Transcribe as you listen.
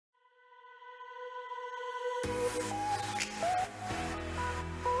Hey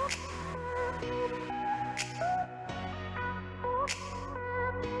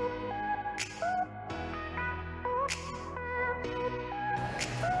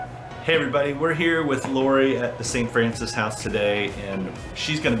everybody, we're here with Lori at the St. Francis House today, and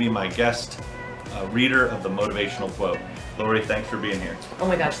she's going to be my guest reader of the motivational quote. Lori, thanks for being here. Oh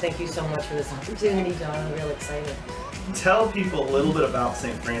my gosh, thank you so much for this opportunity, John. I'm real excited. Tell people a little bit about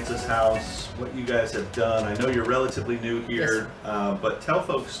St. Francis House, what you guys have done. I know you're relatively new here, yes. But tell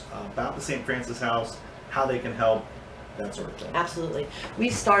folks about the St. Francis House, how they can help, that sort of thing. Absolutely. We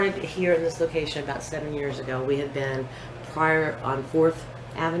started here in this location about 7 years ago. We had been prior on 4th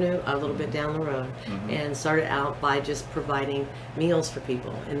Avenue, a little bit down the road, and started out by just providing meals for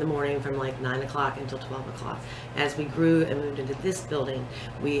people in the morning from like 9 o'clock until 12 o'clock. As we grew and moved into this building,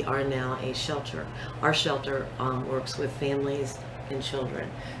 we are now a shelter. Our shelter works with families and children.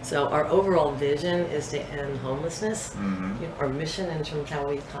 So our overall vision is to end homelessness. You know, our mission in terms of how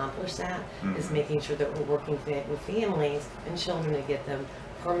we accomplish that is making sure that we're working with families and children to get them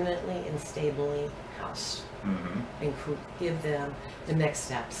permanently and stably housed. And give them the next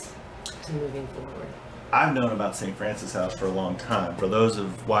steps to moving forward. I've known about St. Francis House for a long time. For those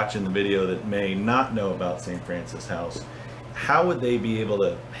of watching the video that may not know about St. Francis House, how would they be able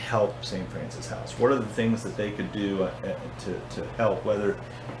to help St. Francis House? What are the things that they could do to help, whether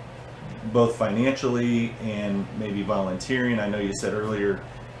both financially and maybe volunteering? I know you said earlier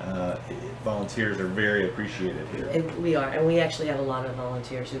volunteers are very appreciated here. And we are, and we actually have a lot of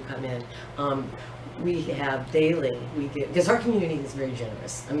volunteers who come in. We have daily, because our community is very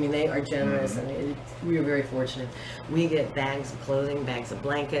generous. I mean, they are generous, and we are very fortunate. We get bags of clothing, bags of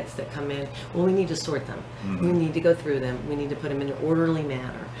blankets that come in. Well, we need to sort them. We need to go through them. We need to put them in an orderly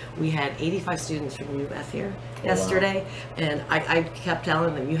manner. We had 85 students from UF here yesterday, and I kept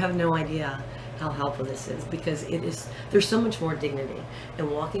telling them, you have no idea how helpful this is, because there's so much more dignity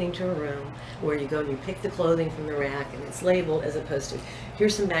in walking into a room where you go and you pick the clothing from the rack and it's labeled, as opposed to,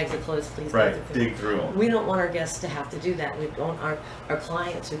 here's some bags of clothes, please. Right, dig through them. We don't want our guests to have to do that. We don't want our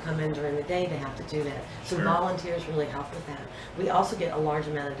clients who come in during the day to have to do that. So volunteers really help with that. We also get a large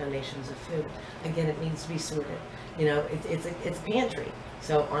amount of donations of food. Again, it needs to be sorted. You know, it's a pantry.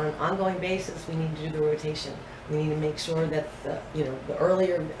 So on an ongoing basis, we need to do the rotation. We need to make sure that the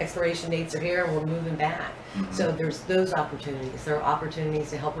earlier expiration dates are here and we're moving back. So there's those opportunities. There are opportunities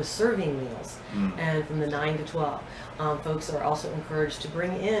to help with serving meals, and from the 9 to 12. Folks are also encouraged to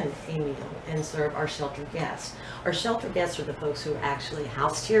bring in a meal and serve our shelter guests. Our shelter guests are the folks who are actually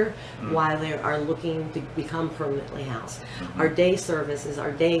housed here while they are looking to become permanently housed. Our day services,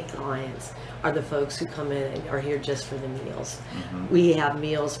 our day clients, are the folks who come in and are here just for the meals. We have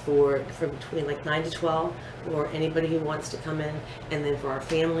meals from between like 9 to 12 for anybody who wants to come in, and then for our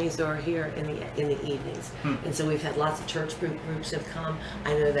families who are here in the evenings. And so we've had lots of church groups have come.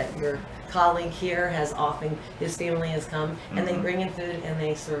 I know that your colleague here has often, his family has come, and they bring in food and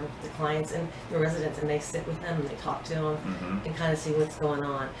they serve the clients and the residents, and they sit with them and they talk to them and kind of see what's going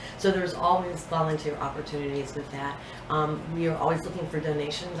on. So there's always volunteer opportunities with that. We are always looking for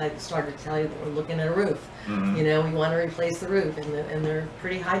donations. I started to tell you that we're looking at a roof. You know, we want to replace the roof, and they're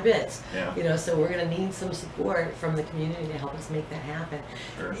pretty high bids. You know, so we're going to need some support from the community to help us make that happen.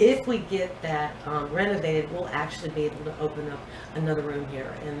 If we get that renovated, we'll actually be able to open up another room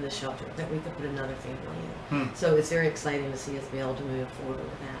here in the shelter that we could put another family in. So it's very exciting to see us be able to move forward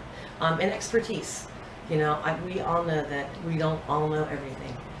with that. And expertise. You know, we all know that we don't all know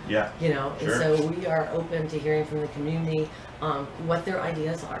everything. You know, and so we are open to hearing from the community what their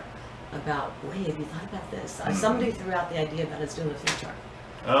ideas are about, wait, have you thought about this? Somebody threw out the idea about us doing a food truck.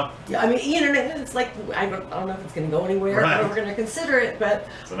 Yeah, I mean, internet, it's like, I don't know if it's going to go anywhere, or we're going to consider it, but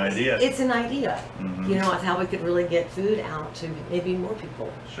it's an idea. It's an idea, you know, of how we could really get food out to maybe more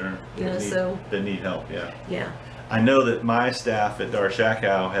people. You know, that need help, I know that my staff at Darr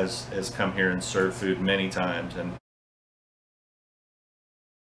Schackow has come here and served food many times,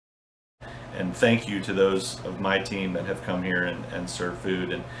 and thank you to those of my team that have come here and served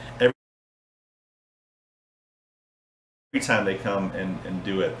food. And every time they come and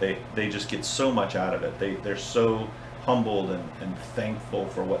do it, they just get so much out of it. They're so humbled and thankful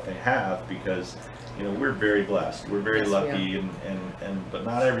for what they have, because you know, we're very blessed, we're very lucky, but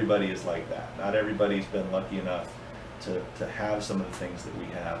not everybody is like that. Not everybody's been lucky enough to have some of the things that we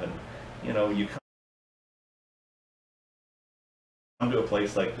have. And you know, you come to a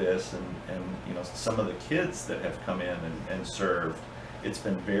place like this, and you know, some of the kids that have come in and served, it's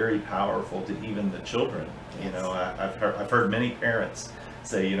been very powerful to even the children. You know, I've heard many parents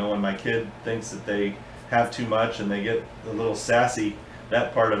say, you know, when my kid thinks that they have too much and they get a little sassy,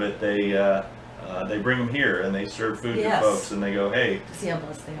 that part of it, they They bring them here and they serve food Yes. to folks, and they go, hey. See how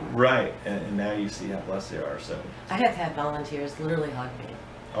blessed they are. Right, and now you see how blessed they are. So I have had volunteers literally hug me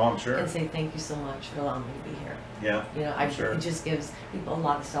oh, I'm sure. and say thank you so much for allowing me to be here. Yeah, You know, I'm sure. it just gives people a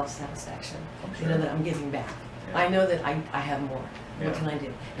lot of self-satisfaction. I'm You know, sure. that I'm giving back. Yeah. I know that I have more. Yeah. What can I do?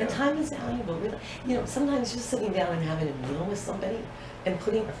 And Yeah. time is valuable. Really. You know, sometimes just sitting down and having a meal with somebody and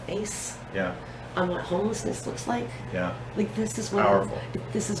putting a face Yeah, on what homelessness looks like. yeah, Like this is what Powerful.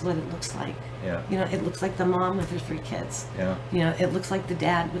 this is what it looks like. yeah, You know, it looks like the mom with her 3 kids. yeah, You know, it looks like the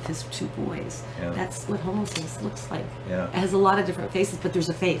dad with his 2 boys. Yeah. That's what homelessness looks like. Yeah. It has a lot of different faces, but there's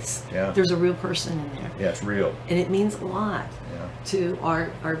a face. Yeah. There's a real person in there. yeah. It's real. And it means a lot Yeah. to our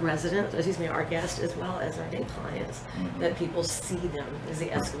residents, our guests, as well as our day clients, that people see them, as the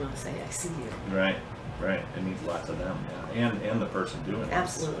Eskimos say, I see you. Right, right. It means a lot to them, yeah, and the person doing it.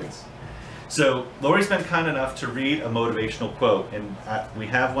 Absolutely. So Lori's been kind enough to read a motivational quote, and we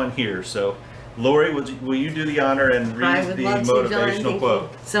have one here. So Lori, will you do the honor and I read would the love to, John. motivational Thank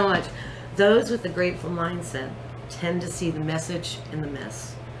quote? you so much. Those with a grateful mindset tend to see the message in the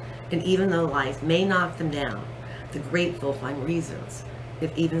mess. And even though life may knock them down, the grateful find reasons,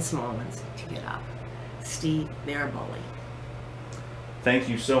 if even small ones, to get up. Steve Maraboli. Thank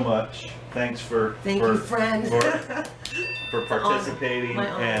you so much. Thanks for Thank you, friend. for participating, My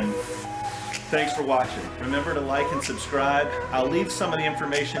honor. and thanks for watching. Remember to like and subscribe. I'll leave some of the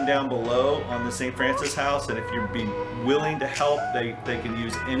information down below on the St. Francis House, and if you'd be willing to help, they can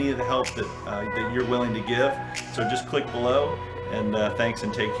use any of the help that you're willing to give. So just click below, and thanks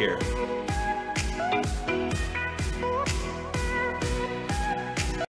and take care.